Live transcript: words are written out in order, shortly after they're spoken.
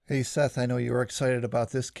Hey Seth, I know you were excited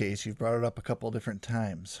about this case. You've brought it up a couple different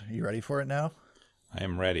times. Are you ready for it now? I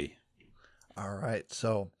am ready. All right,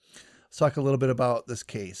 so let's talk a little bit about this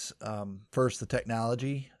case. First, the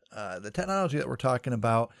technology. The technology that we're talking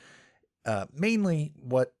about, mainly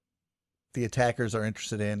what the attackers are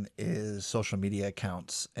interested in is social media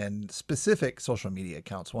accounts and specific social media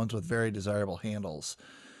accounts, ones with very desirable handles.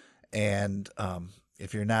 And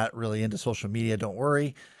if you're not really into social media, don't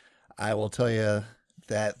worry. I will tell you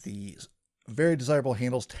that the very desirable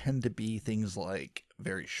handles tend to be things like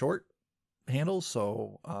very short handles.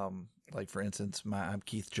 So, like for instance, I'm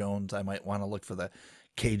Keith Jones. I might want to look for the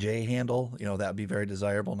KJ handle. That would be very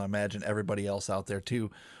desirable. And I imagine everybody else out there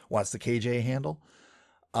too wants the KJ handle.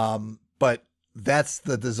 But that's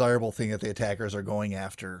the desirable thing that the attackers are going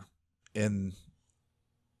after in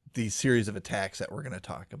these series of attacks that we're going to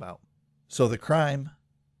talk about. So the crime,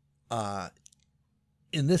 uh,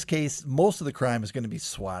 in this case, most of the crime is going to be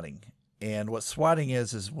swatting. And what swatting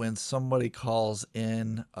is when somebody calls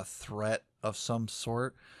in a threat of some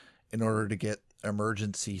sort in order to get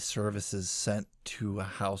emergency services sent to a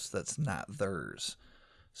house that's not theirs.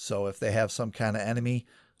 So if they have some kind of enemy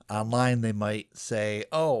online, they might say,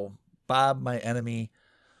 "Oh, Bob, my enemy,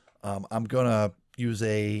 I'm gonna use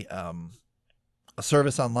a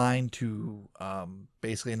service online to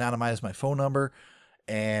basically anonymize my phone number,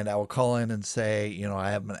 and I will call in and say,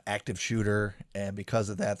 I have an active shooter, and because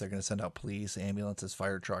of that, they're going to send out police, ambulances,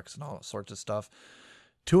 fire trucks, and all sorts of stuff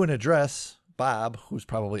to an address, Bob, who's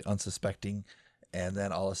probably unsuspecting, and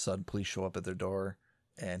then all of a sudden, police show up at their door,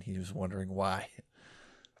 and he's wondering why.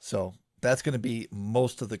 So that's going to be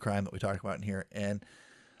most of the crime that we talk about in here. And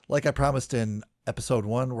like I promised in episode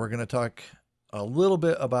one, we're going to talk a little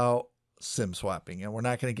bit about SIM swapping, and we're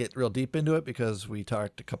not going to get real deep into it because we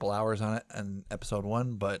talked a couple hours on it in episode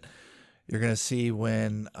one. But you're going to see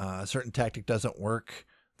when a certain tactic doesn't work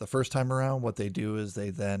the first time around, what they do is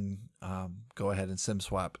they then go ahead and SIM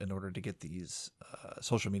swap in order to get these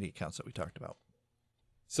social media accounts that we talked about.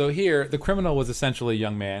 So here, the criminal was essentially a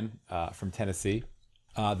young man from Tennessee.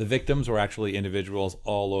 The victims were actually individuals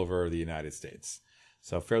all over the United States.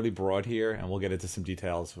 So fairly broad here, and we'll get into some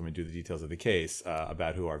details when we do the details of the case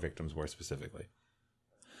about who our victims were specifically.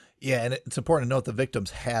 Yeah, and it's important to note the victims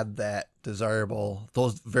had those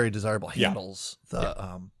very desirable Yeah, handles, yeah.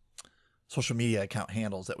 the social media account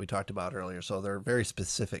handles that we talked about earlier. So they're very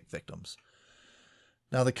specific victims.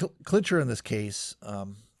 Now, the clincher in this case,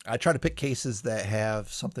 I try to pick cases that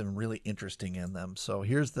have something really interesting in them. So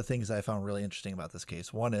here's the things I found really interesting about this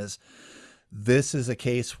case. One is this is a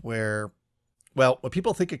case where, well, when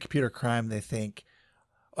people think of computer crime, they think,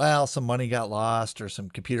 well, some money got lost or some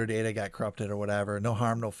computer data got corrupted or whatever. No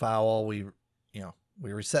harm, no foul. We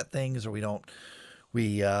reset things, or we don't.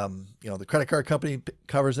 The credit card company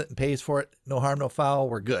covers it and pays for it. No harm, no foul.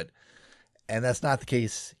 We're good. And that's not the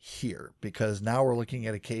case here, because now we're looking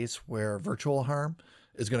at a case where virtual harm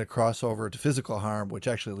is going to cross over to physical harm, which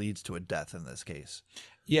actually leads to a death in this case.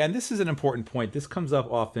 Yeah, and this is an important point. This comes up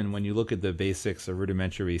often when you look at the basics of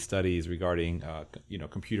rudimentary studies regarding,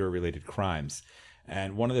 computer-related crimes.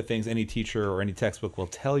 And one of the things any teacher or any textbook will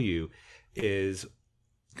tell you is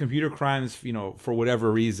computer crimes, for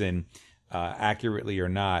whatever reason, accurately or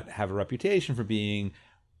not, have a reputation for being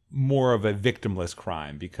more of a victimless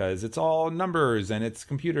crime because it's all numbers and it's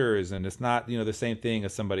computers and it's not the same thing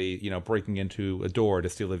as somebody breaking into a door to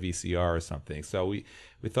steal a VCR or something. So we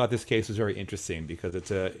thought this case was very interesting because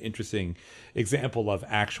it's an interesting example of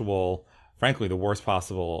actual, frankly, the worst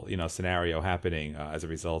possible scenario happening as a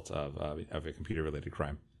result of a computer related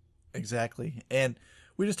crime. Exactly. And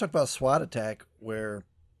we just talked about SWAT attack, where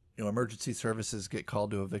emergency services get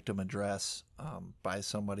called to a victim address by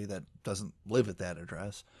somebody that doesn't live at that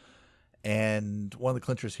address. And one of the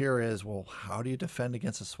clinchers here is, well, how do you defend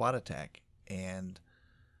against a SWAT attack? And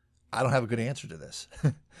I don't have a good answer to this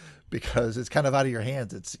because it's kind of out of your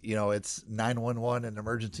hands. It's 911 and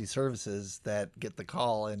emergency services that get the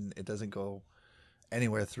call, and it doesn't go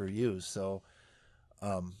anywhere through you. So,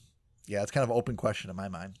 yeah, it's kind of an open question in my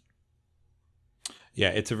mind. Yeah,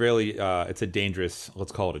 it's a really it's a dangerous,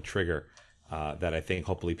 let's call it a trigger, that I think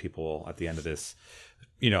hopefully people at the end of this,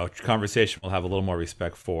 conversation will have a little more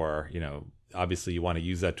respect for. Obviously you want to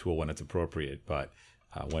use that tool when it's appropriate, but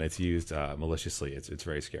when it's used maliciously, it's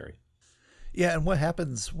very scary. Yeah, and what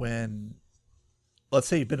happens when, let's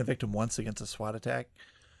say you've been a victim once against a SWAT attack,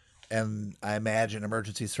 and I imagine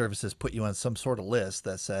emergency services put you on some sort of list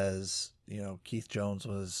that says, Keith Jones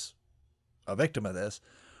was a victim of this.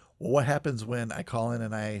 Well, what happens when I call in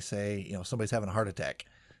and I say, somebody's having a heart attack?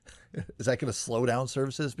 Is that going to slow down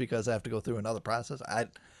services because I have to go through another process? I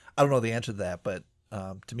don't know the answer to that, but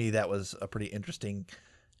to me, that was a pretty interesting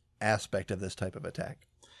aspect of this type of attack.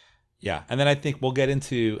 Yeah, and then I think we'll get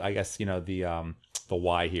into, I guess, the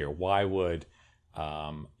why here. Why would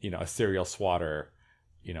a serial swatter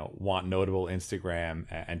want notable Instagram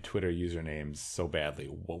and Twitter usernames so badly?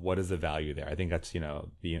 What is the value there? I think that's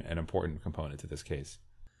an important component to this case.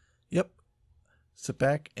 Yep. Sit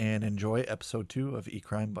back and enjoy episode 2 of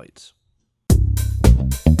eCrimeBytes.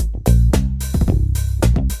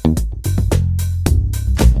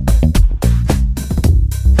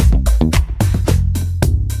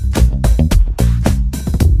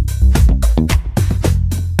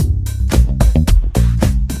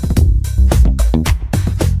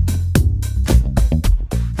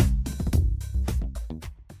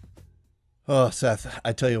 Oh, Seth,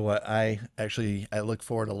 I tell you what, I look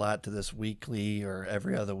forward a lot to this weekly or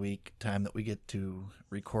every other week time that we get to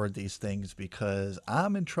record these things because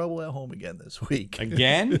I'm in trouble at home again this week.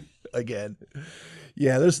 Again? Again.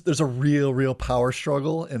 Yeah, there's a real power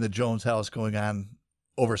struggle in the Jones house going on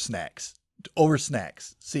over snacks.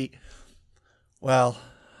 See, well,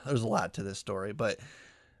 there's a lot to this story, but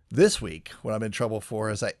this week what I'm in trouble for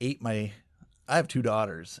is I have 2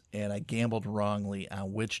 daughters, and I gambled wrongly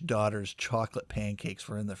on which daughter's chocolate pancakes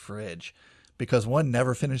were in the fridge because one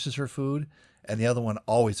never finishes her food and the other one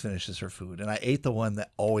always finishes her food. And I ate the one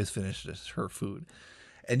that always finishes her food.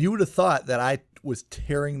 And you would have thought that I was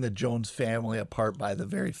tearing the Jones family apart by the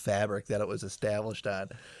very fabric that it was established on.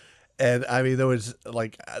 And I mean, there was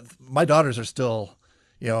like, my daughters are still,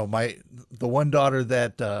 the one daughter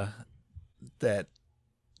that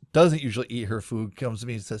doesn't usually eat her food comes to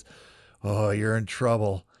me and says, "Oh, you're in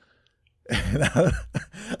trouble." And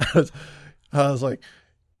I was like,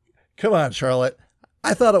 "Come on, Charlotte.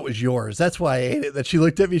 I thought it was yours. That's why I ate it." Then she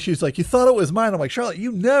looked at me. She was like, "You thought it was mine?" I'm like, "Charlotte,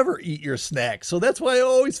 you never eat your snacks. So that's why I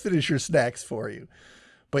always finish your snacks for you."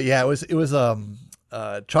 But yeah, it was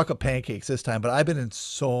chocolate pancakes this time, but I've been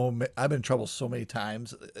in trouble so many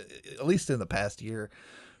times, at least in the past year,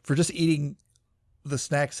 for just eating the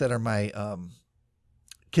snacks that are my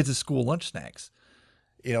kids' school lunch snacks.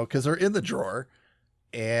 Because they're in the drawer,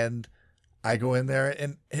 and I go in there,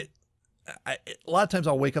 and a lot of times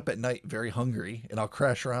I'll wake up at night very hungry, and I'll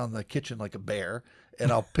crash around the kitchen like a bear,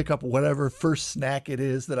 and I'll pick up whatever first snack it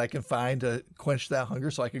is that I can find to quench that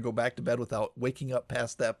hunger so I can go back to bed without waking up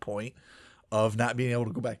past that point of not being able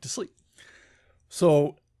to go back to sleep.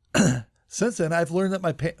 So since then, I've learned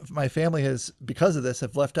that my family has, because of this,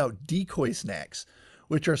 have left out decoy snacks,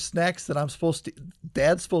 which are snacks that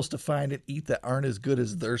Dad's supposed to find and eat that aren't as good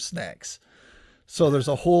as their snacks. So there's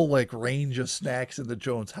a whole range of snacks in the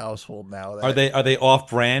Jones household now. Are they off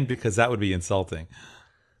brand? Because that would be insulting.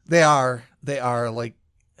 They are like,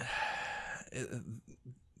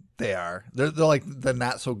 they're like the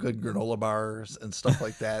not so good granola bars and stuff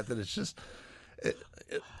like that. That it's just,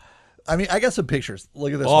 I mean, I got some pictures.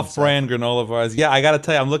 Look at this. Off brand granola bars. Yeah, I got to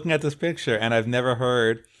tell you, I'm looking at this picture and I've never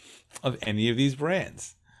heard of any of these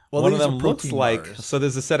brands. Well, one of them looks like bars. So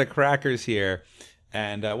there's a set of crackers here,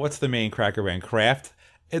 and what's the main cracker brand? Kraft.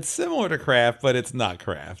 It's similar to Kraft, but it's not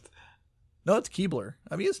Kraft. No, it's Keebler.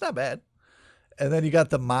 I mean, it's not bad. And then you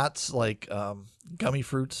got the Mott's gummy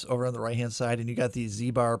fruits over on the right hand side, and you got these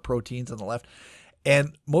Z-Bar proteins on the left.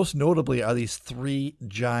 And most notably are these 3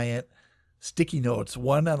 giant sticky notes.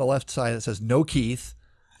 One on the left side that says "No Keith,"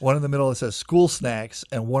 one in the middle that says "School Snacks,"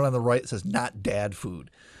 and one on the right that says "Not Dad Food."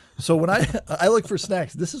 So when I look for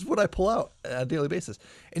snacks, this is what I pull out on a daily basis.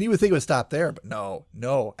 And you would think it would stop there, but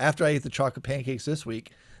no. After I ate the chocolate pancakes this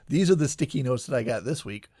week, these are the sticky notes that I got this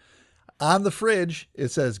week. On the fridge, it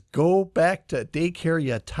says, "Go back to daycare,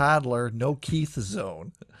 you toddler, no Keith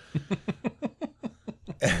zone."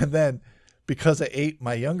 And then because I ate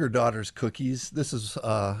my younger daughter's cookies, this is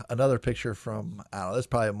another picture from, I don't know, this is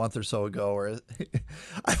probably a month or so ago, where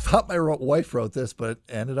I thought my wife wrote this, but it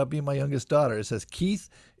ended up being my youngest daughter. It says, "Keith,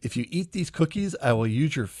 if you eat these cookies, I will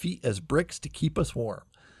use your feet as bricks to keep us warm."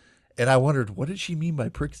 And I wondered, what did she mean by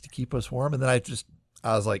bricks to keep us warm? And then I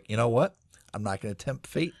was like, you know what? I'm not going to tempt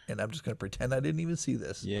fate, and I'm just going to pretend I didn't even see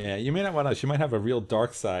this. Yeah, you may not want to. She might have a real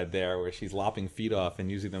dark side there where she's lopping feet off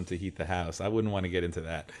and using them to heat the house. I wouldn't want to get into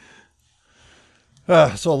that.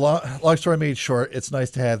 So long story made short, it's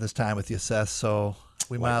nice to have this time with you, Seth. So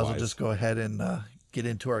we might as well just go ahead and get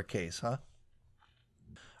into our case, huh?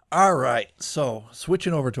 All right. So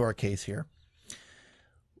switching over to our case here.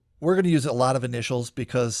 We're going to use a lot of initials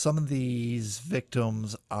because some of these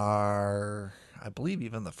victims are, I believe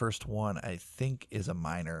even the first one, I think, is a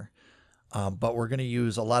minor. But we're going to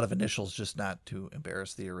use a lot of initials just not to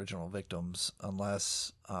embarrass the original victims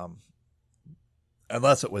unless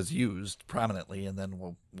it was used prominently, and then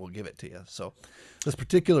we'll give it to you. So this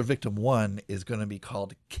particular victim 1 is going to be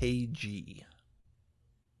called KG.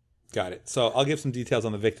 Got it. So I'll give some details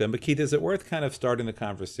on the victim. But Keith, is it worth kind of starting the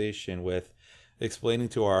conversation with explaining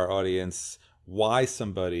to our audience why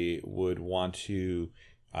somebody would want to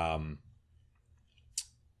um,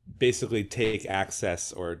 basically take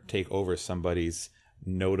access or take over somebody's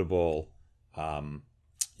notable um,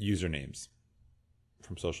 usernames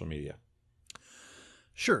from social media?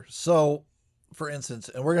 Sure. So, for instance,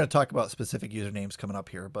 and we're going to talk about specific usernames coming up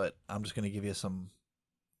here, but I'm just going to give you some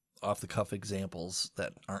off the cuff examples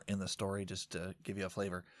that aren't in the story just to give you a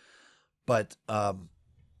flavor. But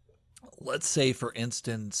let's say, for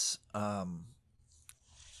instance,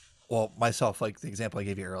 well, myself, like the example I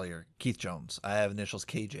gave you earlier, Keith Jones, I have initials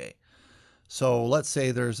KJ. So let's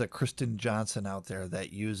say there's a Kristen Johnson out there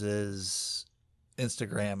that uses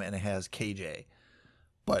Instagram and it has KJ,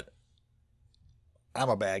 but I'm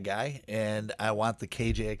a bad guy and I want the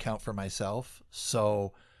KJ account for myself.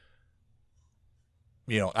 So,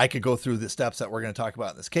 I could go through the steps that we're going to talk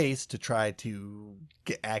about in this case to try to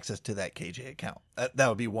get access to that KJ account. That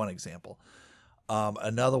would be one example.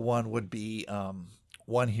 Another one would be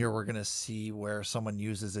one here we're going to see where someone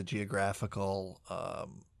uses a geographical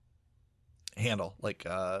handle, like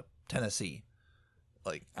Tennessee,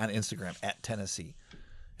 like on Instagram at Tennessee.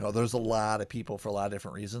 There's a lot of people for a lot of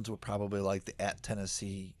different reasons would probably like the at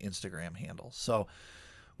Tennessee Instagram handle. So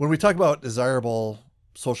when we talk about desirable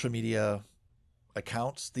social media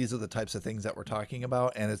accounts, these are the types of things that we're talking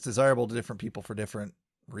about, and it's desirable to different people for different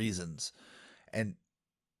reasons. And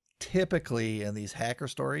typically in these hacker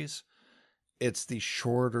stories, it's the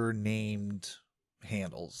shorter named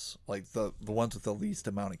handles, like the ones with the least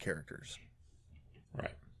amount of characters.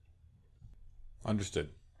 Right. Understood.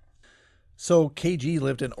 So KG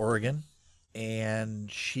lived in Oregon,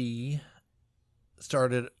 and she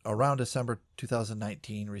started around December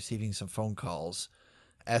 2019 receiving some phone calls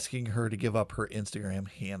asking her to give up her Instagram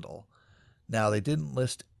handle. Now, they didn't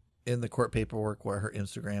list in the court paperwork where her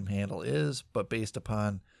Instagram handle is, but based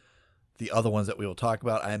upon the other ones that we will talk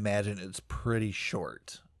about, I imagine it's pretty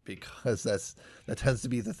short because that tends to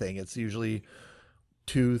be the thing. It's usually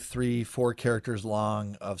 2, 3, 4 characters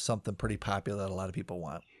long of something pretty popular that a lot of people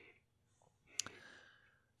want.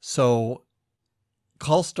 So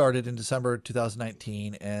calls started in December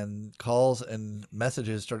 2019, and calls and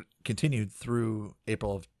messages continued through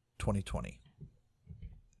April of 2020.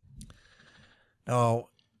 Now,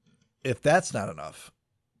 if that's not enough,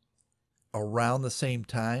 around the same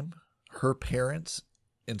time, her parents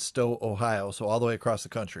in Stowe, Ohio, so all the way across the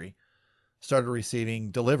country, started receiving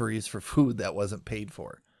deliveries for food that wasn't paid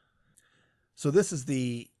for. So this is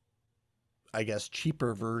the, I guess,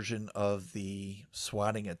 cheaper version of the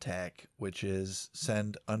swatting attack, which is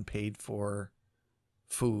send unpaid for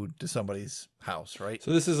food to somebody's house, right?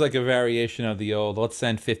 So this is like a variation of the old, let's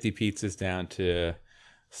send 50 pizzas down to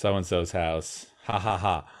so-and-so's house. Ha ha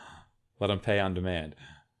ha. Let them pay on demand.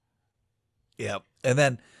 Yep. And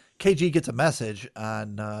then KG gets a message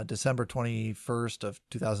on December 21st of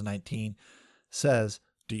 2019, says,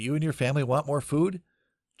 "Do you and your family want more food?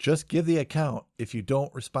 Just give the account. If you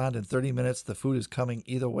don't respond in 30 minutes, the food is coming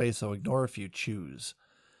either way, so ignore if you choose."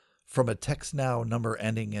 From a text now number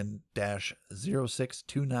ending in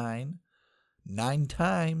 -0629, 9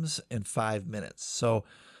 times in 5 minutes. So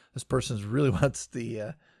this person really wants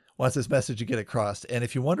this message to get across. And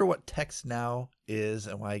if you wonder what text now is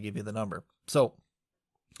and why I give you the number. So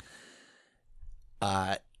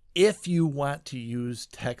if you want to use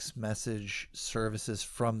text message services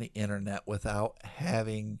from the internet without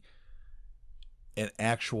having an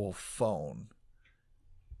actual phone,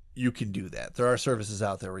 you can do that. There are services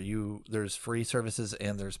out there where there's free services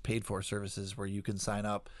and there's paid for services where you can sign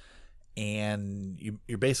up and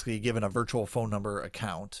you're basically given a virtual phone number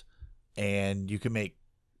account and you can make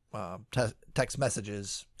text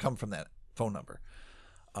messages come from that phone number.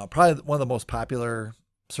 Probably one of the most popular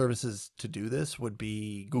services to do this would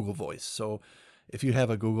be Google Voice. So if you have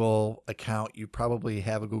a Google account, you probably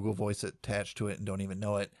have a Google Voice attached to it and don't even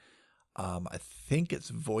know it. I think it's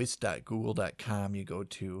voice.google.com you go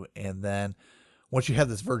to, and then once you have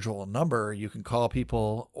this virtual number, you can call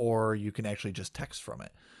people or you can actually just text from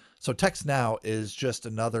it. So Text Now is just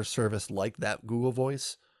another service like that Google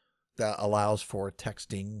Voice that allows for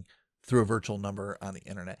texting through a virtual number on the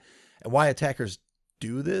internet. And why attackers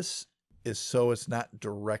do this is so it's not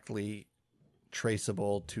directly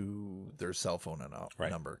traceable to their cell phone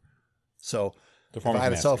number. So if I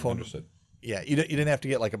had a cell phone, understood. Yeah, you didn't have to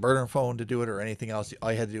get like a burner phone to do it or anything else.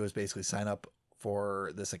 All you had to do was basically sign up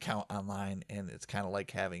for this account online, and it's kind of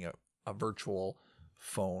like having a virtual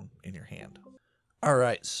phone in your hand. All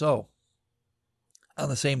right, so on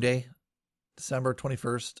the same day, December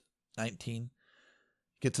 21st, 19,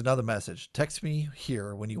 gets another message. Text me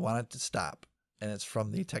here when you want it to stop. And it's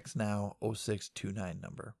from the Text Now 0629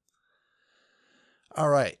 number. All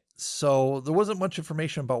right. So there wasn't much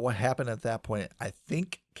information about what happened at that point. I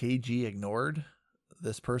think KG ignored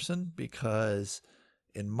this person because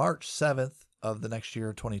in March 7th of the next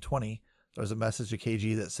year, 2020, there was a message to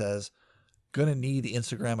KG that says, "Gonna need the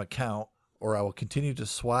Instagram account or I will continue to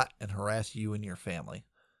swat and harass you and your family."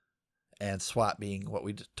 And SWAT being what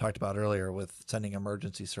we talked about earlier with sending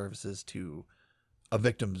emergency services to a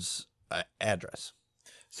victim's address.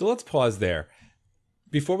 So let's pause there.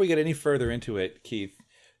 Before we get any further into it, Keith,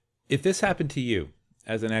 if this happened to you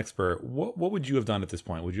as an expert, what would you have done at this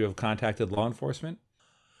point? Would you have contacted law enforcement?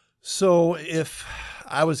 So if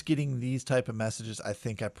I was getting these type of messages, I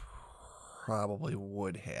think I probably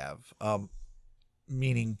would have.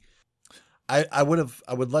 Meaning I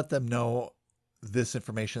would let them know this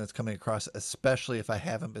information that's coming across, especially if I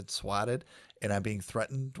haven't been swatted and I'm being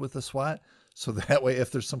threatened with a SWAT. So that way,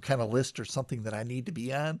 if there's some kind of list or something that I need to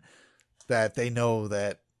be on, that they know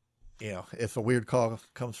that, if a weird call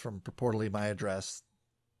comes from purportedly my address,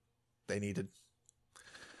 they need to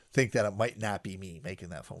think that it might not be me making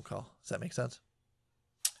that phone call. Does that make sense?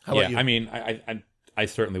 How about you? I mean, I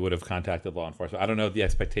certainly would have contacted law enforcement. I don't know the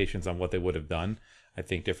expectations on what they would have done. I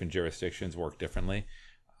think different jurisdictions work differently.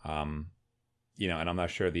 And I'm not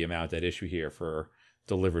sure the amount at issue here for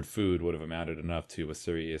delivered food would have amounted enough to a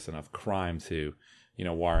serious enough crime to,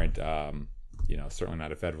 warrant, certainly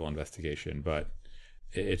not a federal investigation. But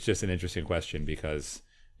it's just an interesting question because,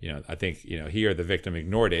 I think, here the victim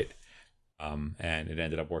ignored it and it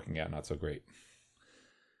ended up working out not so great.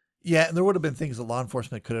 Yeah, and there would have been things that law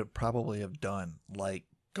enforcement could have probably have done, like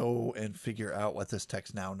go and figure out what this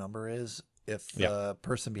Text Now number is. If the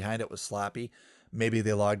person behind it was sloppy, maybe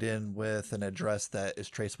they logged in with an address that is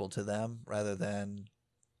traceable to them rather than,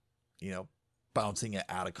 bouncing it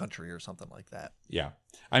out of country or something like that. Yeah.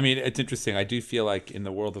 I mean, it's interesting. I do feel like in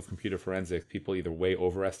the world of computer forensics, people either way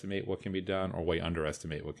overestimate what can be done or way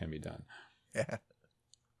underestimate what can be done. Yeah.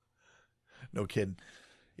 No kidding.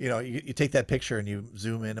 You take that picture and you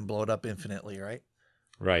zoom in and blow it up infinitely, right?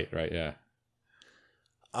 Right, yeah.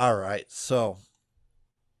 All right. So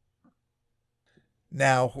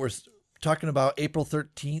now we're talking about April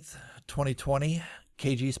 13th, 2020.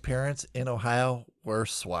 KG's parents in Ohio were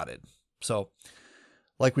swatted. So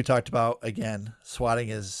like we talked about, again, swatting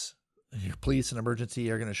is your police and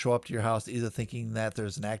emergency are going to show up to your house either thinking that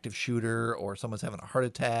there's an active shooter or someone's having a heart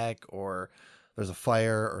attack or there's a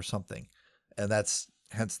fire or something. And that's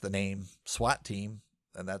hence the name SWAT team.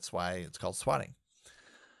 And that's why it's called swatting.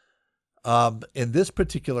 In this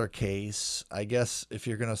particular case, I guess if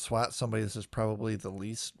you're going to SWAT somebody, this is probably the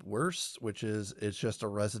least worst, which is it's just a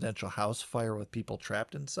residential house fire with people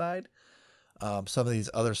trapped inside. Some of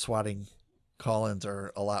these other swatting call-ins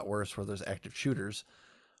are a lot worse where there's active shooters.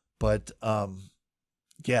 But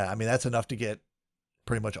that's enough to get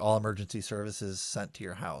pretty much all emergency services sent to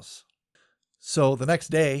your house. So the next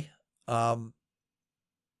day,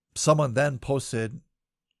 someone then posted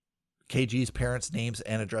KG's parents' names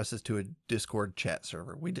and addresses to a Discord chat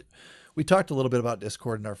server. We talked a little bit about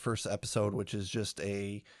Discord in our first episode, which is just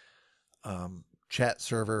a chat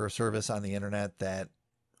server or service on the internet that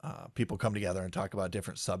people come together and talk about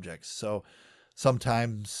different subjects. So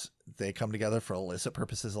sometimes they come together for illicit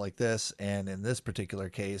purposes like this. And in this particular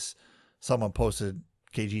case, someone posted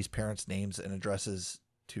KG's parents' names and addresses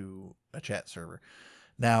to a chat server.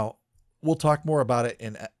 Now, we'll talk more about it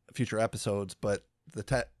in future episodes, but the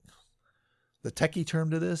techie term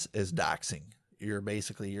to this is doxing.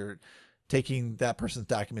 You're taking that person's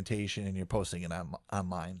documentation and you're posting it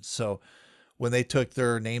online. So when they took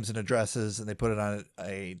their names and addresses and they put it on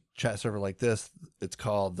a chat server like this, it's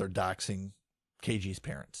called they're doxing KG's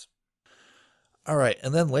parents. All right.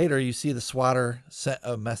 And then later you see the swatter sent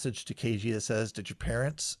a message to KG that says, "Did your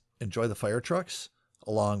parents enjoy the fire trucks?"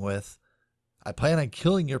 Along with, "I plan on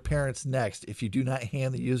killing your parents next if you do not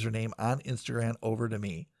hand the username on Instagram over to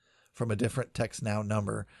me," from a different Text Now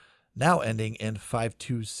number, now ending in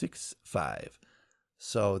 5265.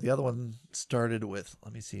 So the other one started with,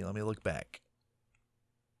 let me look back.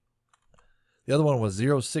 The other one was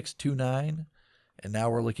 0629, and now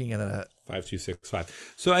we're looking at a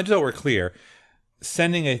 5265. So until we're clear,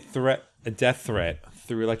 sending a death threat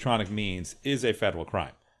through electronic means is a federal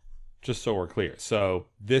crime. Just so we're clear. So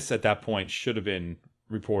this at that point should have been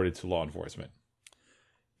reported to law enforcement.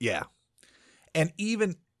 Yeah. And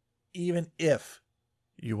even if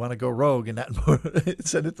you want to go rogue and not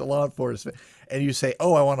send it to law enforcement and you say,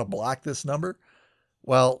 "Oh, I want to block this number."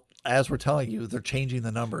 Well, as we're telling you, they're changing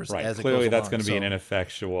the numbers. Right. As Clearly, it goes that's along. going to be an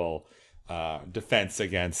ineffectual defense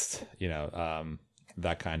against,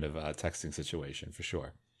 that kind of texting situation for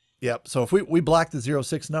sure. Yep. So if we blocked the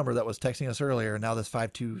 06 number that was texting us earlier, now this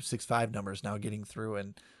 5265 number is now getting through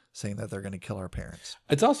and saying that they're going to kill our parents.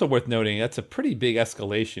 It's also worth noting that's a pretty big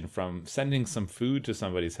escalation from sending some food to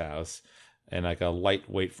somebody's house and like a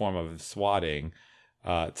lightweight form of swatting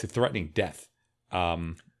to threatening death.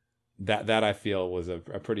 That I feel was a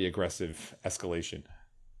pretty aggressive escalation.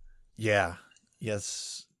 Yeah.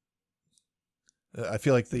 Yes. I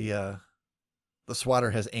feel like the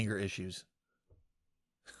swatter has anger issues.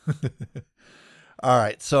 All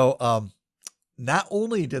right. So not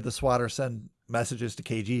only did the swatter send messages to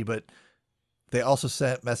KG, but they also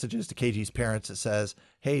sent messages to KG's parents that says,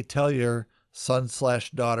 hey, tell your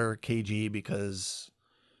son/daughter KG, because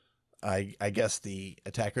I guess the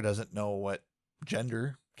attacker doesn't know what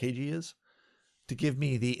gender KG is, to give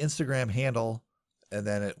me the Instagram handle, and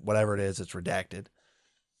then whatever it is, it's redacted.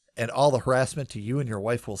 And all the harassment to you and your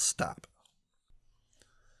wife will stop.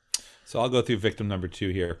 So I'll go through victim number 2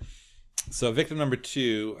 here. So victim number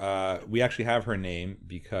 2, we actually have her name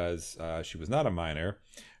because she was not a minor.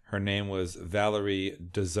 Her name was Valerie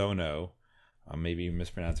DeZono. Maybe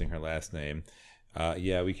mispronouncing her last name.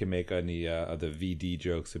 Yeah, we can make any of the VD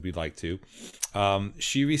jokes if we'd like to.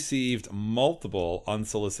 She received multiple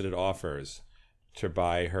unsolicited offers to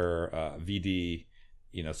buy her VD,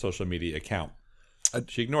 social media account.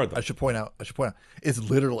 She ignored them. I should point out, it's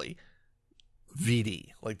literally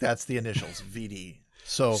VD. Like, that's the initials, VD.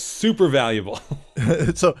 So super valuable.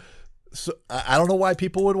 so I don't know why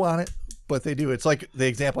people would want it, but they do. It's like the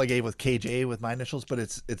example I gave with KJ with my initials, but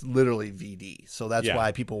it's literally VD. So that's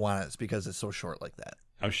why people want it. It's because it's so short like that.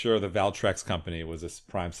 I'm sure the Valtrex company was a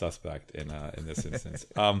prime suspect in this instance.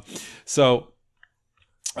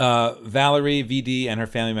 Valerie, VD, and her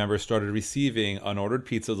family members started receiving unordered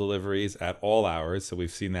pizza deliveries at all hours. So we've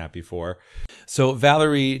seen that before. So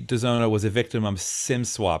Valerie DeZono was a victim of SIM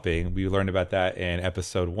swapping. We learned about that in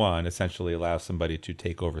episode 1, essentially allow somebody to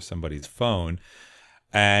take over somebody's phone.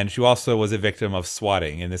 And she also was a victim of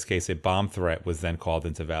swatting. In this case, a bomb threat was then called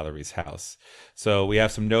into Valerie's house. So we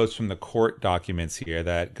have some notes from the court documents here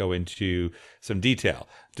that go into some detail.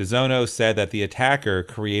 DeZono said that the attacker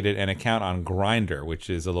created an account on Grindr, which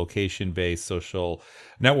is a location-based social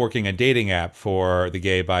networking and dating app for the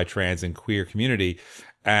gay, bi, trans, and queer community,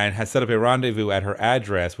 and had set up a rendezvous at her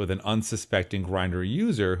address with an unsuspecting Grindr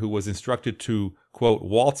user who was instructed to, quote,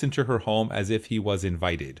 waltz into her home as if he was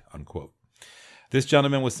invited, unquote. This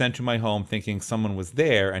gentleman was sent to my home thinking someone was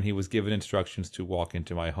there, and he was given instructions to walk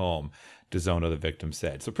into my home, DeZono, the victim,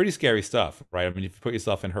 said. So pretty scary stuff, right? I mean, if you put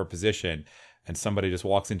yourself in her position and somebody just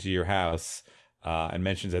walks into your house and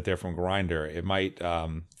mentions that they're from Grindr, it might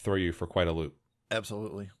throw you for quite a loop.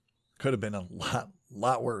 Absolutely. Could have been a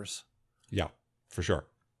lot worse. Yeah, for sure.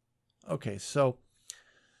 Okay, so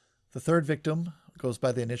the third victim goes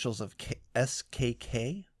by the initials of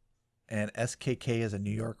SKK, and SKK is a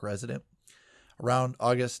New York resident. Around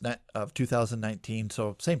August of 2019,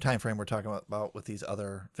 so same time frame we're talking about with these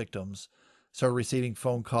other victims, started receiving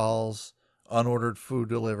phone calls, unordered food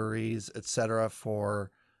deliveries, etc., for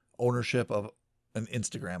ownership of an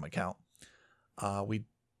Instagram account. We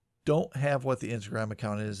don't have what the Instagram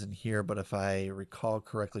account is in here, but if I recall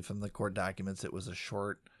correctly from the court documents, it was a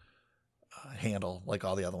short handle like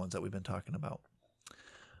all the other ones that we've been talking about.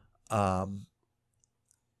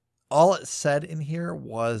 All it said in here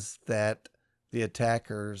was that the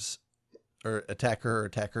attackers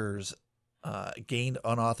gained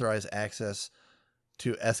unauthorized access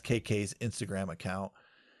to SKK's Instagram account.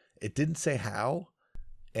 It didn't say how,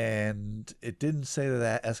 and it didn't say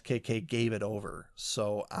that SKK gave it over.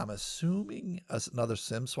 So I'm assuming another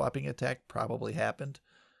SIM swapping attack probably happened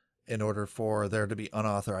in order for there to be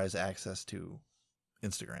unauthorized access to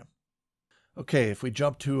Instagram. Okay, if we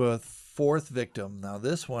jump to a fourth victim, now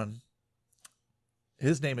this one,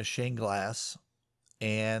 his name is Shane Glass,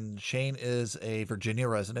 and Shane is a Virginia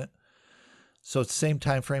resident. So it's the same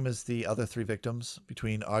time frame as the other three victims,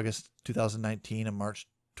 between August 2019 and March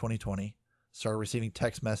 2020. Started receiving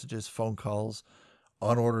text messages, phone calls,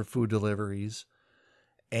 unordered food deliveries.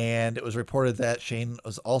 And it was reported that Shane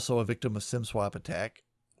was also a victim of SIM swap attack,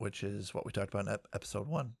 which is what we talked about in episode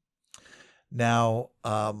 1. Now,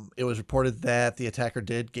 it was reported that the attacker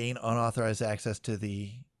did gain unauthorized access to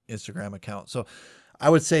the Instagram account. So I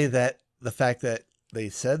would say that the fact that they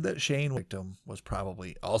said that Shane victim was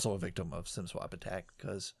probably also a victim of SIM swap attack,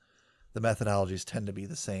 because the methodologies tend to be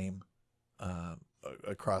the same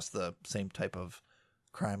across the same type of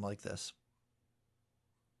crime like this.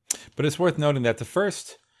 But it's worth noting that the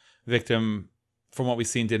first victim, from what we've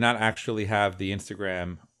seen, did not actually have the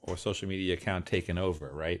Instagram or social media account taken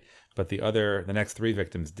over, right? But the next three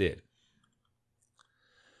victims did.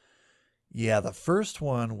 Yeah, the first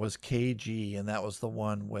one was KG, and that was the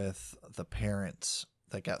one with the parents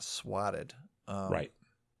that got swatted. Um, Right.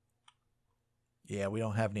 yeah, we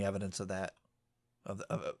don't have any evidence of that, of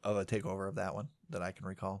a takeover of that one that I can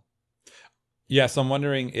recall. Yes, I'm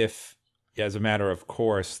wondering if, as a matter of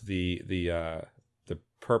course, the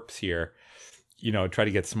perps here, try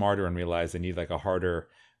to get smarter and realize they need like a harder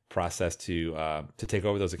process to take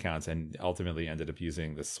over those accounts, and ultimately ended up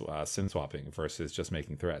using this SIM swapping versus just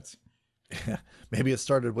making threads. Maybe it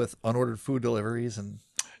started with unordered food deliveries and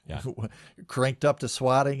Yeah, cranked up to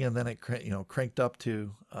swatting, and then it cranked up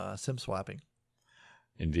to SIM swapping.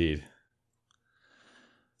 indeed.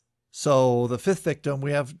 So the fifth victim,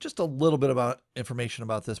 we have just a little bit about information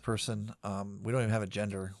about this person. We don't even have a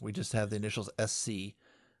gender. We just have the initials SC,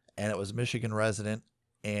 and it was a Michigan resident.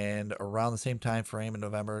 And around the same time frame in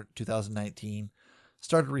November 2019,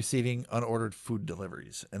 started receiving unordered food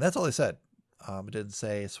deliveries, and that's all they said. It didn't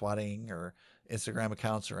say swatting or Instagram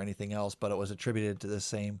accounts or anything else, but it was attributed to this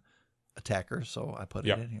same attacker. So I put it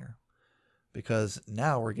Yep. in here because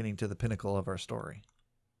now we're getting to the pinnacle of our story,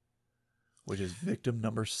 which is victim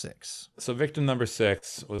number 6. So victim number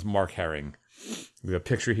 6 was Mark Herring. We have a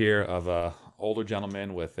picture here of a older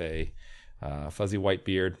gentleman with a fuzzy white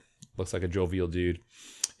beard. Looks like a jovial dude.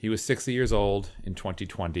 He was 60 years old in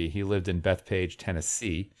 2020. He lived in Bethpage,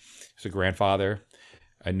 Tennessee. He's a grandfather,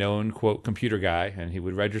 a known, quote, computer guy, and he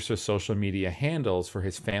would register social media handles for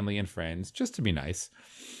his family and friends just to be nice.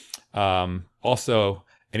 Also,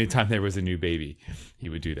 anytime there was a new baby, he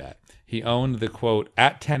would do that. He owned the, quote,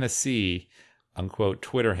 at Tennessee, unquote,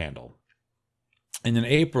 Twitter handle. And in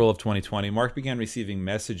April of 2020, Mark began receiving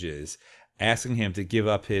messages asking him to give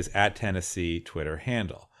up his at Tennessee Twitter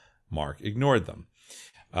handle. Mark ignored them.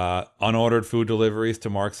 Unordered food deliveries to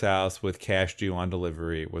Mark's house with cash due on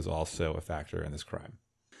delivery was also a factor in this crime.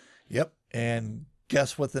 Yep. And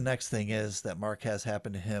guess what the next thing is that Mark has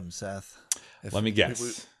happened to him, Seth? Let me We,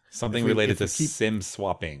 guess. Something related if to we keep SIM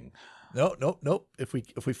swapping. nope. If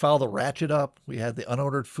we follow the ratchet up, we had the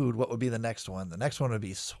unordered food. What would be the next one? The next one would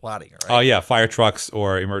be swatting, Oh, right? yeah, fire trucks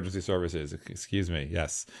or emergency services. Excuse me.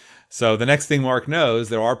 Yes. So the next thing Mark knows,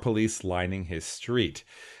 there are police lining his street.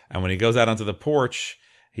 And when he goes out onto the porch,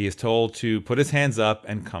 he is told to put his hands up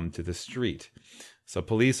and come to the street. So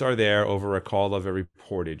police are there over a call of a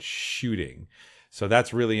reported shooting. So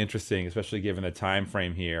that's really interesting, especially given the time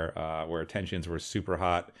frame here, where tensions were super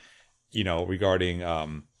hot,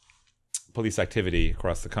 regarding police activity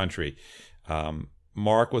across the country.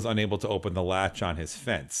 Mark was unable to open the latch on his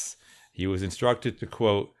fence. He was instructed to,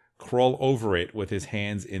 quote, crawl over it with his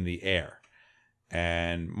hands in the air.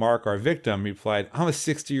 And Mark, our victim, replied, I'm a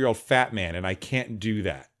 60-year-old fat man and I can't do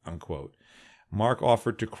that, unquote. Mark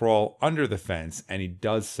offered to crawl under the fence, and he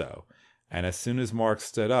does so. And as soon as Mark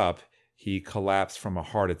stood up, he collapsed from a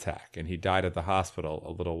heart attack, and he died at the hospital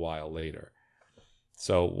a little while later.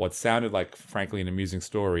 So what sounded like, frankly, an amusing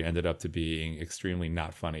story ended up to being extremely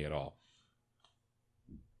not funny at all.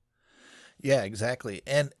 Yeah, exactly.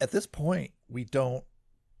 And at this point, we don't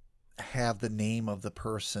have the name of the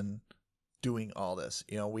person doing all this.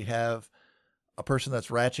 We have a person that's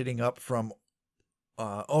ratcheting up from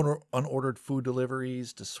unordered food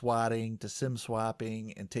deliveries to swatting to SIM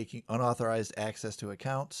swapping and taking unauthorized access to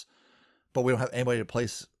accounts, but we don't have anybody to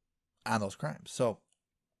place on those crimes. So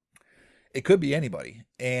it could be anybody.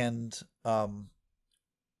 And there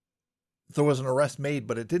was an arrest made,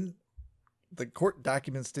 but it didn't. The court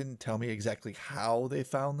documents didn't tell me exactly how they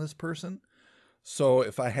found this person. So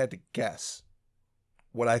if I had to guess,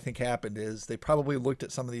 what I think happened is they probably looked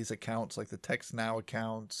at some of these accounts, like the Text Now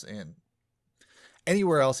accounts and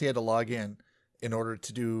anywhere else he had to log in order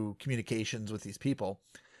to do communications with these people,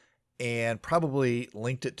 and probably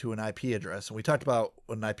linked it to an IP address. And we talked about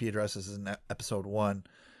what an IP address is in episode 1,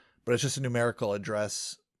 but it's just a numerical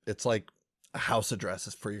address. It's like a house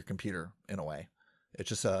address for your computer in a way. It's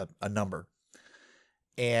just a number.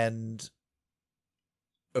 And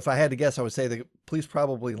if I had to guess, I would say the police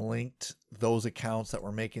probably linked those accounts that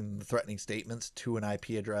were making the threatening statements to an IP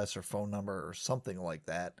address or phone number or something like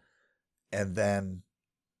that, and then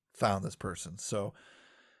found this person. So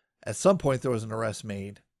at some point there was an arrest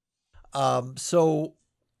made. So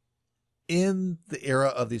in the era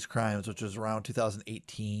of these crimes, which was around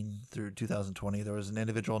 2018 through 2020, there was an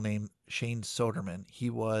individual named Shane Soderman. He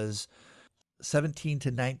was 17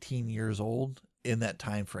 to 19 years old in that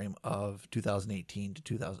time frame of 2018 to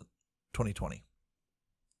 2020.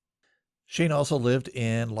 Shane also lived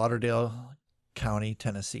in Lauderdale County,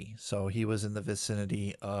 Tennessee. So he was in the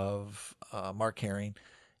vicinity of Mark Herring.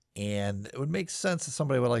 And it would make sense that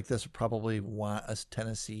somebody like this would probably want a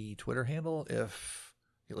Tennessee Twitter handle if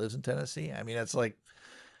he lives in Tennessee. I mean, it's like,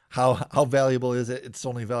 how valuable is it? It's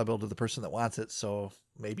only valuable to the person that wants it. So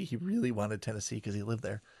maybe he really wanted Tennessee because he lived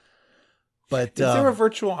there. But Is there a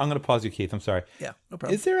virtual? I'm going to pause you, Keith. I'm sorry. yeah, no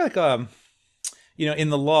problem. Is there like in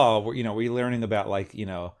the law, where we're learning about like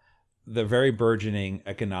the very burgeoning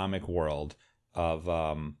economic world of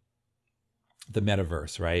the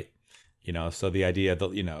metaverse, right? So the idea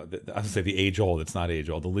that I would say the age old, it's not age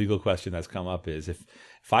old. The legal question that's come up is if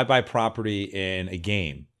I buy property in a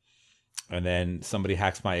game and then somebody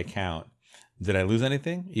hacks my account, did I lose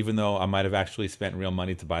anything? Even though I might have actually spent real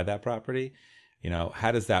money to buy that property?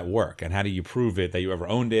 How does that work? And how do you prove it that you ever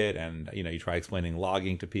owned it? And, you try explaining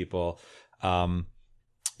logging to people. I'm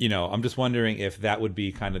just wondering if that would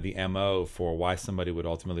be kind of the MO for why somebody would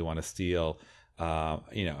ultimately want to steal,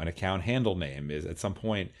 an account handle name. Is at some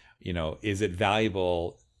point, is it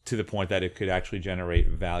valuable to the point that it could actually generate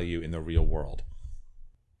value in the real world?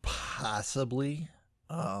 Possibly.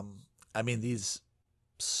 I mean, these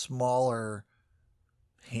smaller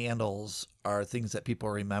handles are things that people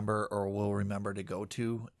remember or will remember to go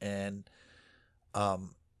to, and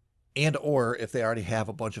or if they already have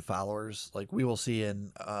a bunch of followers, like we will see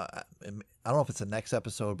I don't know if it's the next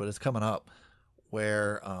episode, but it's coming up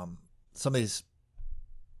where some of these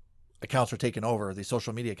accounts are taken over, these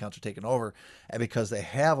social media accounts are taken over, and because they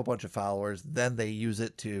have a bunch of followers, then they use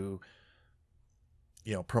it to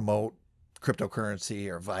promote cryptocurrency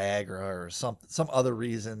or Viagra or some other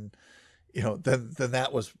reason, then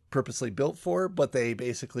that was purposely built for, but they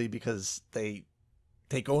basically, because they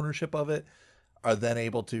take ownership of it, are then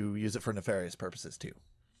able to use it for nefarious purposes too.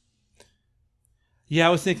 Yeah, I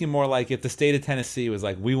was thinking more like if the state of Tennessee was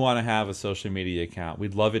like, we want to have a social media account.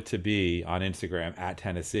 We'd love it to be on Instagram at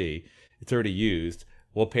Tennessee. It's already used.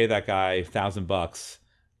 We'll pay that guy $1,000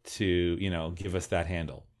 to, give us that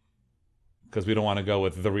handle. Because we don't want to go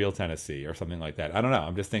with the real Tennessee or something like that. I don't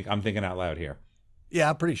know. I'm thinking out loud here. Yeah,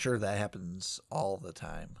 I'm pretty sure that happens all the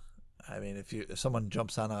time. I mean, if someone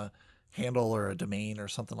jumps on a handle or a domain or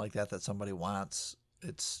something like that somebody wants,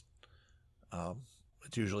 it's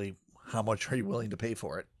usually how much are you willing to pay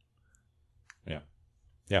for it. Yeah.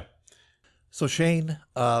 Yeah. So Shane,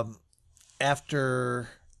 after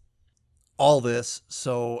all this,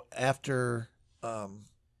 after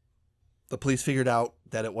the police figured out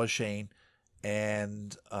that it was Shane,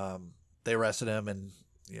 and they arrested him and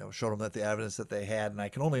showed him that the evidence that they had, and I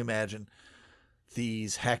can only imagine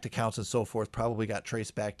these hacked accounts and so forth probably got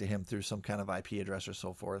traced back to him through some kind of IP address or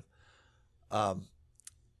so forth.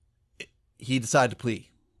 He decided to plead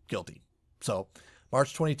guilty. So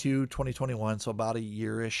March 22, 2021, so about a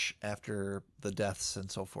year-ish after the deaths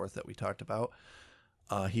and so forth that we talked about,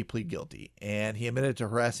 he pleaded guilty. And he admitted to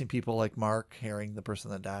harassing people like Mark Herring, the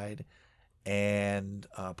person that died, and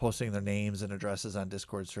posting their names and addresses on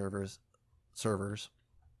Discord servers.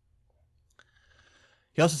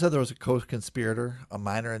 He also said there was a co-conspirator, a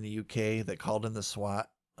minor in the UK, that called in the SWAT.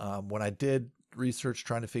 When I did research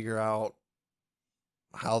trying to figure out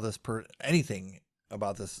how anything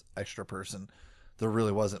about this extra person, there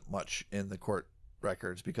really wasn't much in the court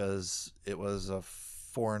records because it was a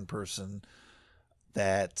foreign person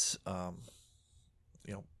that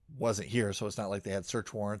wasn't here, so it's not like they had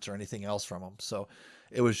search warrants or anything else from him. So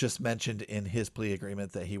it was just mentioned in his plea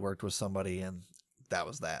agreement that he worked with somebody, and that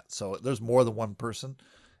was that. So there's more than one person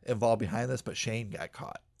involved behind this, but Shane got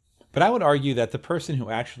caught. But I would argue that the person who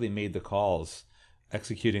actually made the calls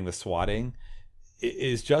executing the swatting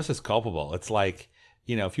is just as culpable. It's like,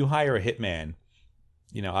 if you hire a hitman,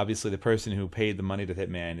 obviously the person who paid the money to the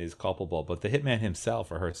hitman is culpable, but the hitman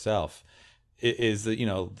himself or herself is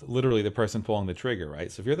literally the person pulling the trigger,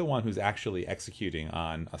 right? So if you're the one who's actually executing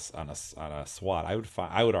on a SWAT,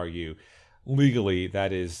 I would argue legally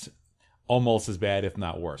that is almost as bad, if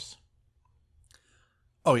not worse.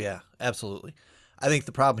 Oh yeah, absolutely. I think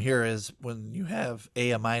the problem here is when you have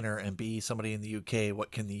a minor and B somebody in the UK,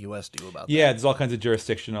 what can the US do about that? Yeah, there's all kinds of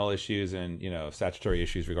jurisdictional issues and statutory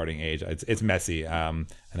issues regarding age. It's messy, and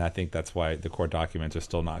I think that's why the court documents are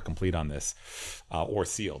still not complete on this or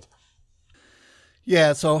sealed.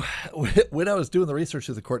 Yeah, so when I was doing the research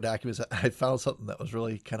of the court documents, I found something that was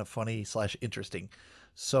really kind of funny / interesting.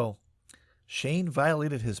 So Shane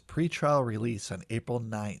violated his pretrial release on April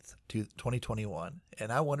 9th, 2021,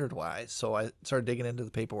 and I wondered why. So I started digging into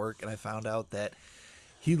the paperwork, and I found out that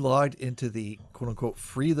he logged into the quote-unquote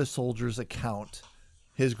Free the Soldiers account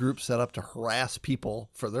his group set up to harass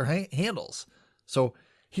people for their handles. So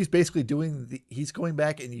he's basically he's going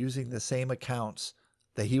back and using the same accounts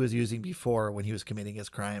that he was using before when he was committing his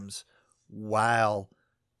crimes while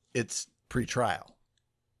it's pre-trial.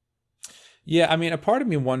 Yeah, I mean, a part of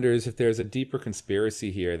me wonders if there's a deeper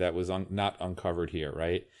conspiracy here that was not uncovered here,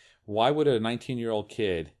 right? Why would a 19-year-old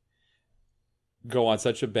kid go on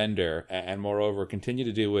such a bender, and moreover continue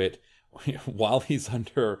to do it while he's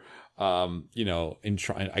under,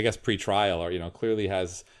 I guess pre-trial, or clearly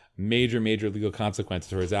has major legal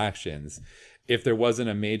consequences for his actions. If there wasn't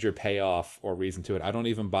a major payoff or reason to it, I don't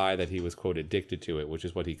even buy that he was, quote, addicted to it, which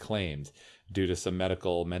is what he claimed, due to some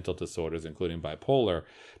mental disorders, including bipolar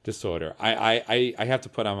disorder. I have to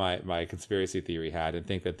put on my conspiracy theory hat and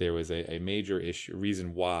think that there was a major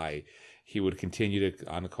reason why he would continue to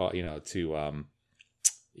on the call, to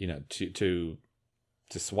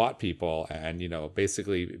SWAT people, and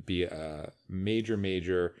basically be a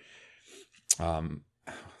major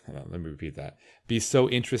let me repeat that. Be so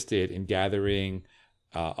interested in gathering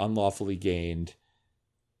unlawfully gained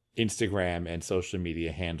Instagram and social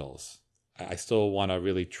media handles. I still want to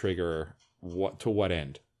really trigger what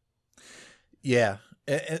end. Yeah,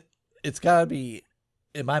 it's got to be,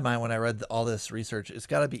 in my mind, when I read all this research, it's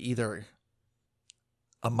got to be either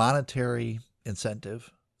a monetary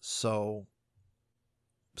incentive, so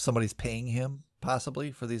somebody's paying him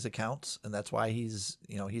possibly for these accounts, and that's why he's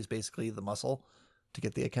basically the muscle to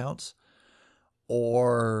get the accounts,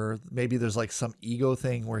 or maybe there's like some ego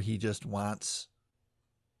thing where he just wants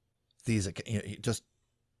these, he just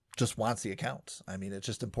wants the accounts. I mean, it's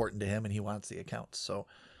just important to him, and he wants the accounts. So,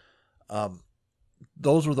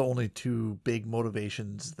 those were the only two big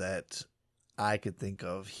motivations that I could think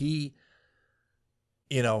of. He,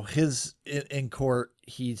 in court,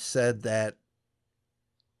 he said that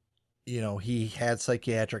he had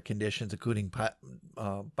psychiatric conditions, including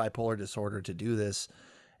bipolar disorder, to do this.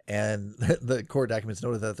 And the court documents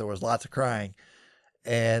noted that there was lots of crying.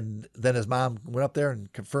 And then his mom went up there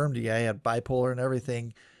and confirmed he had bipolar and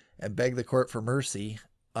everything, and begged the court for mercy.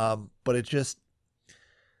 But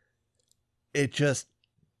it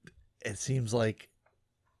seems like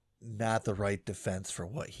not the right defense for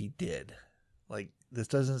what he did. Like,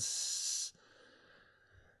 this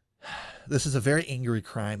is a very angry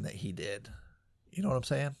crime that he did. You know what I'm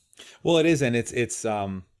saying? Well, it is, and it's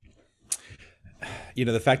the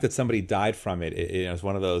fact that somebody died from it. It's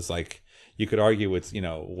one of those, like, you could argue it's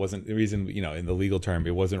wasn't the reason, in the legal term,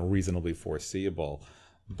 it wasn't reasonably foreseeable,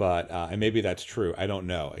 but and maybe that's true. I don't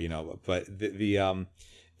know, but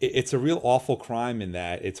it's a real awful crime in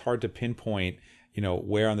that it's hard to pinpoint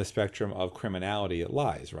where on the spectrum of criminality it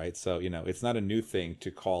lies, right? So it's not a new thing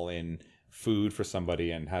to call in food for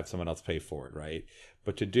somebody and have someone else pay for it, right?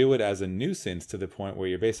 But to do it as a nuisance to the point where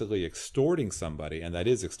you're basically extorting somebody, and that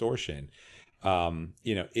is extortion,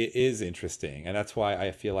 it is interesting. And that's why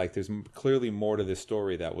I feel like there's clearly more to this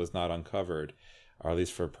story that was not uncovered, or at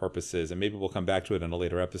least for purposes, and maybe we'll come back to it in a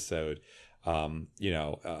later episode,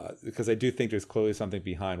 because I do think there's clearly something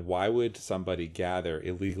behind why would somebody gather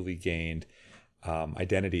illegally gained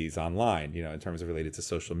identities online, in terms of related to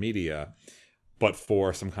social media, but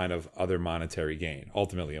for some kind of other monetary gain,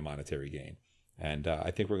 ultimately a monetary gain. And I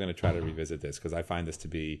think we're going to try to revisit this, because I find this to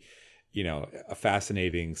be, a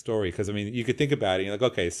fascinating story. Because, I mean, you could think about it, you're like,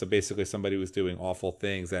 okay, so basically somebody was doing awful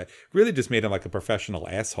things that really just made him like a professional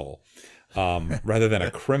asshole, rather than a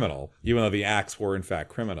criminal, even though the acts were in fact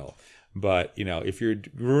criminal. But, if you're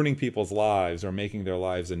ruining people's lives or making their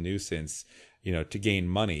lives a nuisance, to gain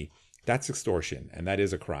money, that's extortion, and that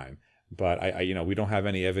is a crime. But we don't have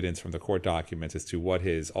any evidence from the court documents as to what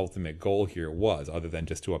his ultimate goal here was, other than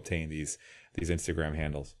just to obtain these Instagram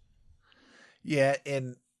handles. Yeah,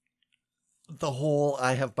 and the whole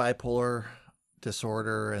I have bipolar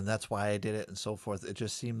disorder and that's why I did it and so forth. It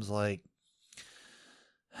just seems like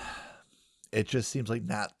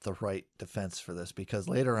not the right defense for this, because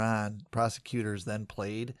later on, prosecutors then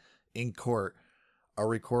played in court a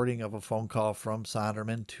recording of a phone call from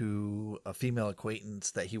Sonderman to a female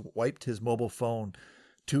acquaintance that he wiped his mobile phone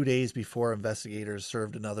 2 days before investigators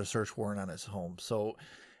served another search warrant on his home. So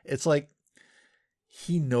it's like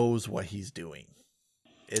he knows what he's doing.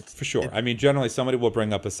 It's for sure. I mean, generally somebody will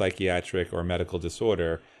bring up a psychiatric or medical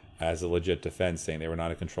disorder as a legit defense, saying they were not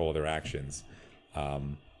in control of their actions.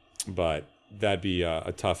 But that'd be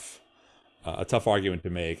a tough argument to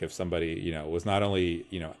make if somebody, was not only,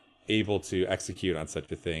 able to execute on such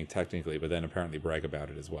a thing technically, but then apparently brag about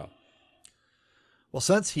it as well. Well,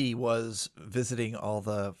 since he was visiting all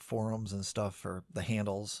the forums and stuff for the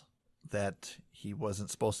handles that he wasn't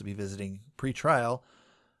supposed to be visiting pre-trial,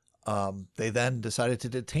 they then decided to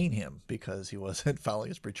detain him because he wasn't following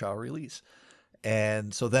his pre-trial release.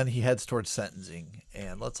 And so then he heads towards sentencing.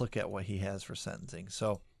 And let's look at what he has for sentencing.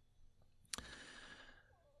 So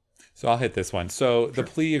I'll hit this one. So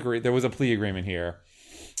sure. There was a plea agreement here,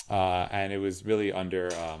 and it was really under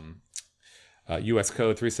U.S.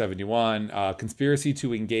 Code 371, conspiracy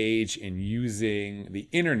to engage in using the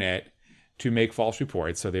internet to make false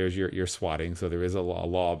reports. So there's your swatting. So there is a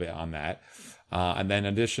law on that. And then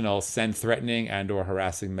additional send threatening and or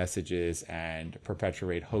harassing messages and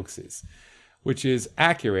perpetuate hoaxes, which is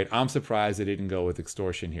accurate. I'm surprised they didn't go with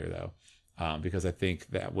extortion here, though, because I think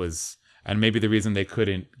that was, and maybe the reason they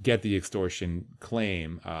couldn't get the extortion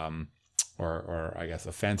claim, or I guess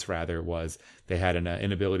offense rather, was they had an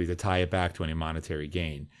inability to tie it back to any monetary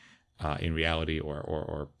gain in reality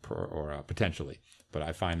or potentially. But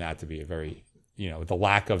I find that to be a very, the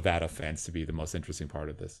lack of that offense to be the most interesting part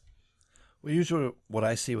of this. Well, usually what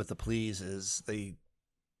I see with the pleas is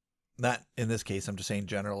not in this case, I'm just saying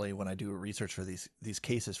generally when I do research for these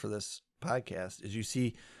cases for this podcast, is you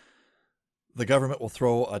see the government will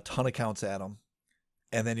throw a ton of counts at them,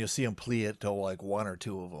 and then you'll see them plea it to like one or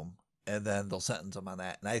two of them, and then they'll sentence them on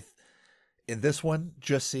that. And in this one,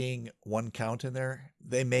 just seeing one count in there,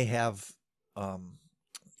 they may have, go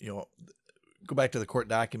back to the court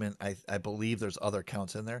document. I believe there's other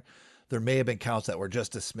counts in there. There may have been counts that were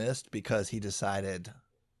just dismissed because he decided,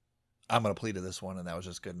 I'm going to plead to this one, and that was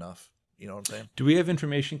just good enough. You know what I'm saying? Do we have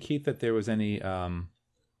information, Keith, that there was any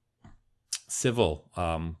civil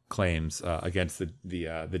claims against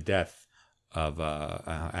the death of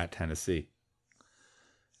at Tennessee?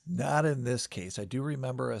 Not in this case. I do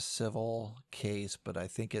remember a civil case, but I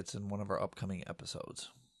think it's in one of our upcoming episodes.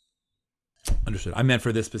 Understood. I meant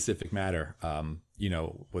for this specific matter.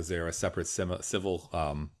 Was there a separate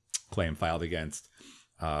civil claim filed against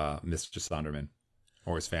Mr. Sonderman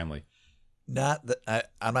or his family? Not that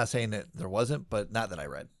I'm not saying that there wasn't, but not that I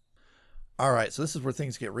read. All right, so this is where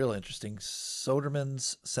things get real interesting.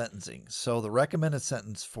 Soderman's sentencing. So the recommended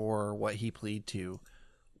sentence for what he pleaded to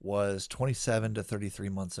was 27 to 33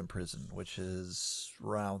 months in prison, which is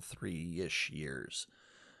around 3-ish years.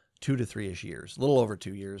 2 to 3-ish years. A little over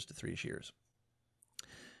 2 years to 3-ish years.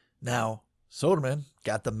 Now, Soderman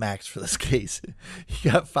got the max for this case. He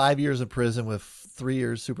got 5 years in prison with 3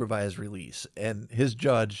 years supervised release. And his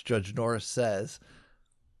judge, Judge Norris, says,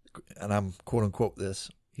 and I'm quote unquote this,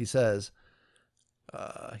 he says,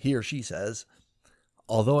 he or she says,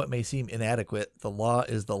 although it may seem inadequate, the law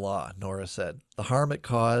is the law, Norris said. The harm it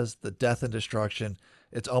caused, the death and destruction,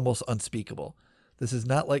 it's almost unspeakable. This is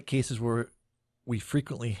not like cases where we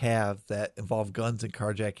frequently have that involve guns and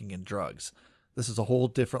carjacking and drugs. This is a whole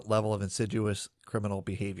different level of insidious criminal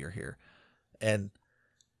behavior here. And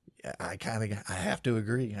I have to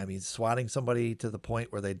agree. I mean, swatting somebody to the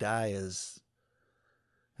point where they die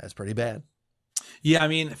that's pretty bad. Yeah, I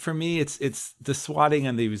mean, for me, it's the swatting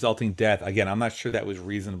and the resulting death. Again, I'm not sure that was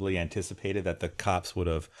reasonably anticipated that the cops would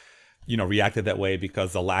have, reacted that way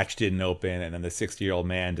because the latch didn't open and then the 60-year-old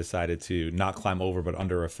man decided to not climb over but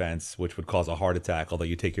under a fence, which would cause a heart attack, although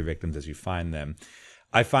you take your victims as you find them.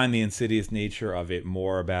 I find the insidious nature of it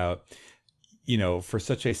more about, for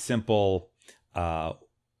such a simple, on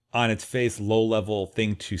its face, low-level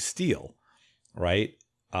thing to steal, right?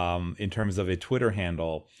 In terms of a Twitter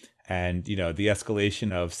handle and, the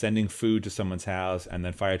escalation of sending food to someone's house and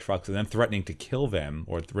then fire trucks and then threatening to kill them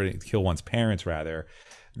or threatening to kill one's parents, rather,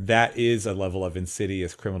 that is a level of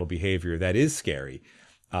insidious criminal behavior that is scary.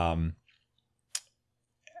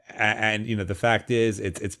 And the fact is,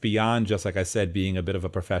 it's beyond just, like I said, being a bit of a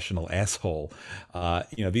professional asshole.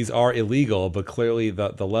 These are illegal, but clearly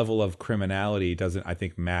the level of criminality doesn't, I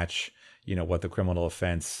think, match what the criminal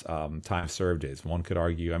offense time served is. One could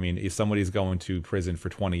argue, I mean, if somebody's going to prison for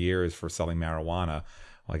 20 years for selling marijuana,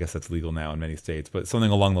 well, I guess that's legal now in many states, but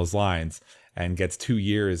something along those lines, and gets 2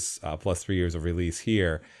 years plus 3 years of release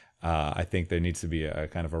here, I think there needs to be a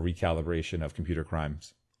kind of a recalibration of computer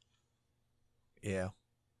crimes. Yeah.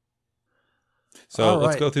 So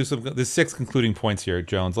let's go through there's 6 concluding points here,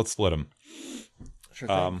 Jones. Let's split them. Sure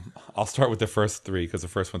thing. I'll start with the first 3 because the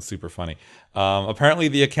first one's super funny. Apparently,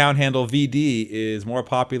 the account handle VD is more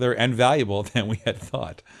popular and valuable than we had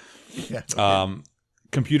thought. Yeah, okay.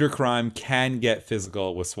 Computer crime can get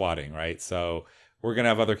physical with swatting, right? So we're going to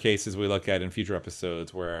have other cases we look at in future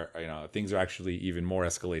episodes where things are actually even more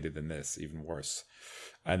escalated than this, even worse.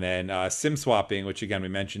 And then SIM swapping, which again we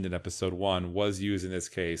mentioned in episode 1, was used in this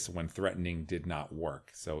case when threatening did not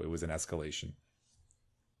work. So it was an escalation.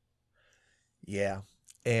 Yeah.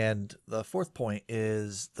 And the fourth point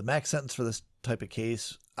is the max sentence for this type of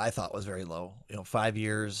case I thought was very low. 5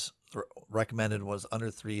 years recommended was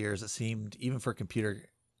under 3 years. It seemed, even for computer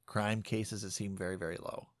crime cases, it seemed very, very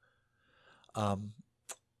low. And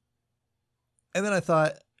then I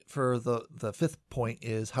thought for the fifth point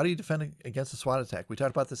is, how do you defend against a SWAT attack? We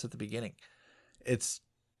talked about this at the beginning. It's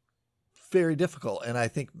very difficult. And I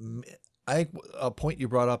think a point you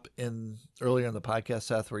brought up earlier in the podcast,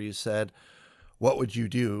 Seth, where you said, what would you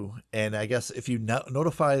do? And I guess if you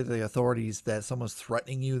notify the authorities that someone's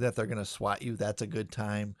threatening you, that they're going to SWAT you, that's a good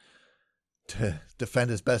time to defend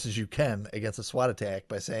as best as you can against a SWAT attack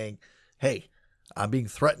by saying, hey, I'm being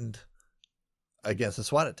threatened against a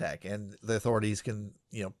SWAT attack. And the authorities can,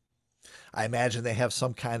 I imagine they have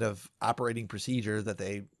some kind of operating procedure that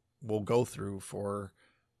they will go through for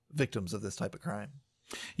victims of this type of crime.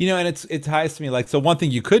 And it ties to me like, so one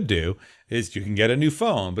thing you could do is you can get a new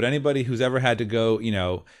phone, but anybody who's ever had to go,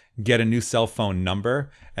 get a new cell phone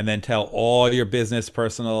number and then tell all your business,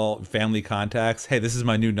 personal, family contacts, hey, this is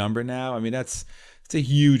my new number now. I mean, it's a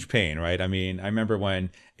huge pain, right? I mean, I remember when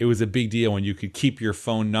it was a big deal when you could keep your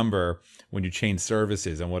phone number when you changed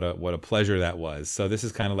services, and what a pleasure that was. So this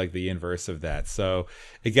is kind of like the inverse of that. So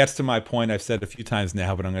it gets to my point I've said a few times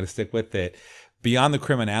now, but I'm going to stick with it. Beyond the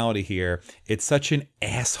criminality here, it's such an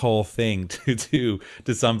asshole thing to do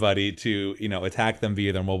to somebody, to attack them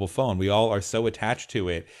via their mobile phone. We all are so attached to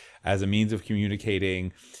it as a means of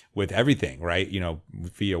communicating with everything, right?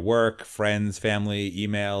 Via work, friends, family,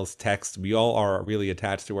 emails, text. We all are really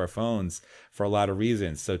attached to our phones for a lot of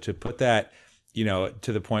reasons. So to put that, to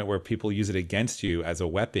the point where people use it against you as a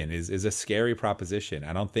weapon is a scary proposition.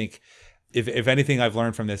 I don't think, if anything I've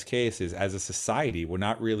learned from this case is, as a society, we're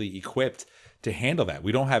not really equipped to handle that.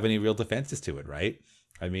 We don't have any real defenses to it, right?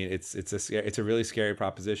 I mean, it's a really scary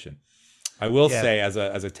proposition. I will say, as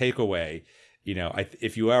a takeaway,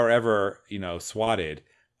 if you are ever swatted,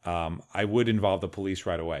 I would involve the police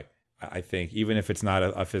right away. I think, even if it's not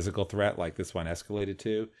a physical threat like this one escalated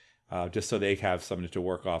to, just so they have something to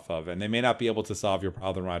work off of, and they may not be able to solve your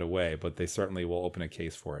problem right away, but they certainly will open a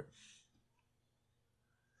case for it.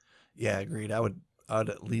 Yeah, agreed. I would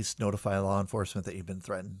at least notify law enforcement that you've been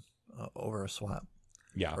threatened over a SWAT.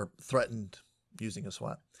 Yeah. Or threatened using a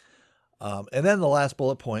SWAT. And then the last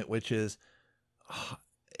bullet point, which is,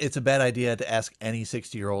 it's a bad idea to ask any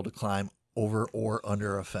 60-year-old to climb over or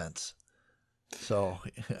under a fence. So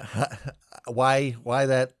why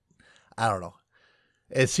that? I don't know.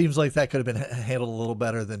 It seems like that could have been handled a little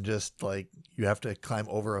better than just like, you have to climb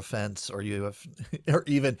over a fence, or or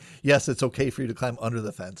even, yes, it's okay for you to climb under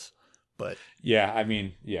the fence. But yeah, I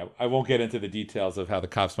mean, I won't get into the details of how the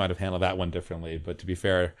cops might have handled that one differently. But to be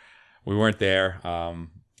fair, we weren't there.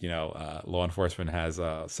 Law enforcement has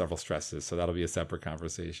several stresses, so that'll be a separate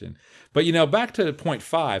conversation. But back to point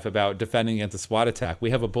 5 about defending against a SWAT attack,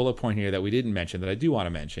 we have a bullet point here that we didn't mention that I do want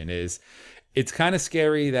to mention. Is it's kind of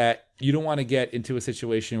scary that you don't want to get into a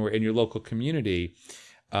situation where in your local community,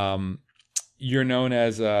 you're known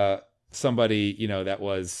as somebody that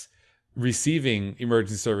was receiving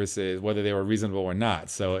emergency services, whether they were reasonable or not.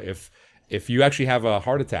 So if you actually have a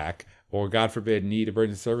heart attack, or God forbid need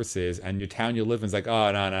emergency services, and your town you live in is like,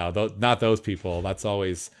 oh, no, not those people, that's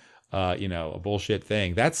always a bullshit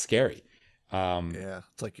thing, that's scary.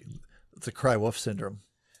 It's a cry wolf syndrome.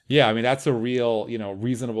 Yeah, I mean, that's a real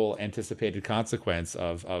reasonable anticipated consequence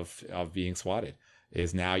of being swatted,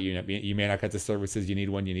 is now you may not get the services you need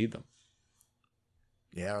when you need them.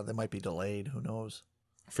 Yeah, or they might be delayed, who knows.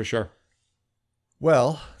 For sure.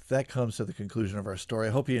 Well, that comes to the conclusion of our story.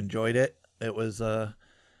 I hope you enjoyed it. It was,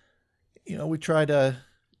 we try to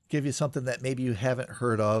give you something that maybe you haven't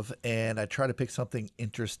heard of, and I try to pick something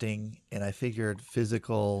interesting, and I figured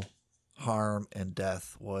physical harm and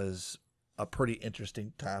death was a pretty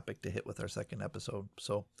interesting topic to hit with our second episode.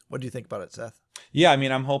 So what do you think about it, Seth? Yeah, I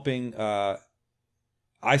mean, I'm hoping, I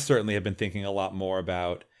certainly have been thinking a lot more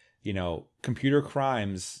about, computer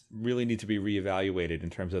crimes really need to be reevaluated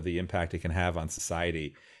in terms of the impact it can have on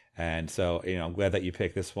society. And so, I'm glad that you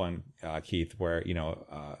picked this one, Keith, where,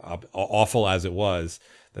 awful as it was,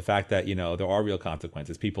 the fact that, there are real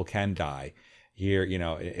consequences. People can die here,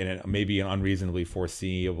 in maybe an unreasonably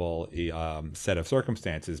foreseeable set of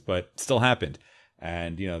circumstances, but still happened.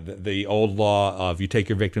 And, the old law of you take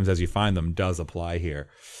your victims as you find them does apply here.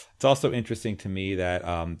 It's also interesting to me that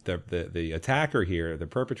the attacker here, the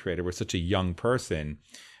perpetrator, was such a young person,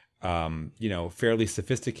 fairly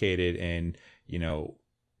sophisticated and,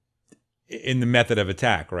 in the method of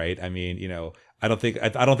attack, right? I mean, I don't think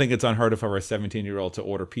it's unheard of for a 17-year-old to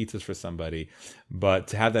order pizzas for somebody, but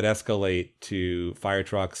to have that escalate to fire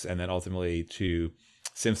trucks and then ultimately to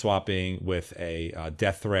SIM swapping with a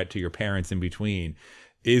death threat to your parents in between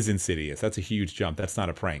is insidious. That's a huge jump. That's not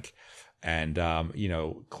a prank. And,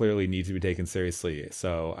 clearly needs to be taken seriously.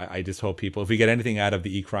 So I just hope people, if we get anything out of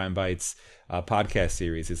the eCrimeBytes podcast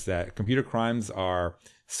series, it's that computer crimes are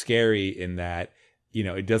scary in that,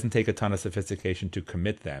 it doesn't take a ton of sophistication to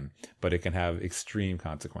commit them, but it can have extreme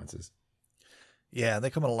consequences. Yeah, they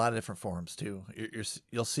come in a lot of different forms too.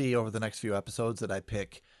 You'll see over the next few episodes that I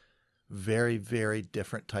pick very, very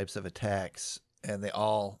different types of attacks and they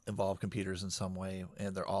all involve computers in some way,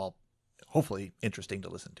 and they're all hopefully interesting to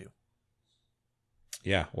listen to.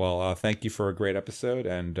 Yeah. Well, thank you for a great episode.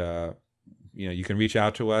 And, you can reach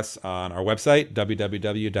out to us on our website,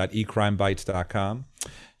 www.eCrimeBytes.com.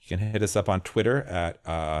 You can hit us up on Twitter at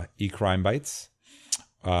eCrimeBytes.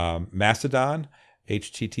 Mastodon,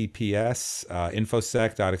 https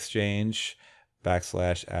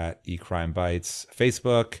infosec.exchange/@eCrimeBytes.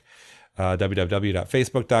 Facebook,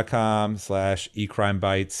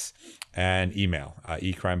 www.facebook.com/eCrimeBytes, and email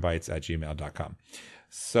eCrimeBytes@gmail.com.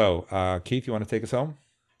 So, Keith, you want to take us home?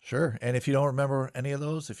 Sure. And if you don't remember any of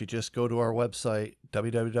those, if you just go to our website,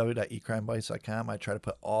 www.eCrimeBytes.com, I try to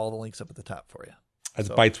put all the links up at the top for you. As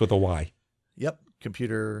Bytes with a Y. Yep.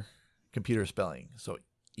 Computer spelling. So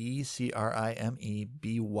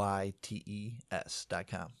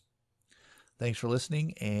eCrimeBytes.com. Thanks for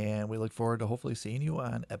listening, and we look forward to hopefully seeing you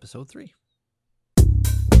on episode 3.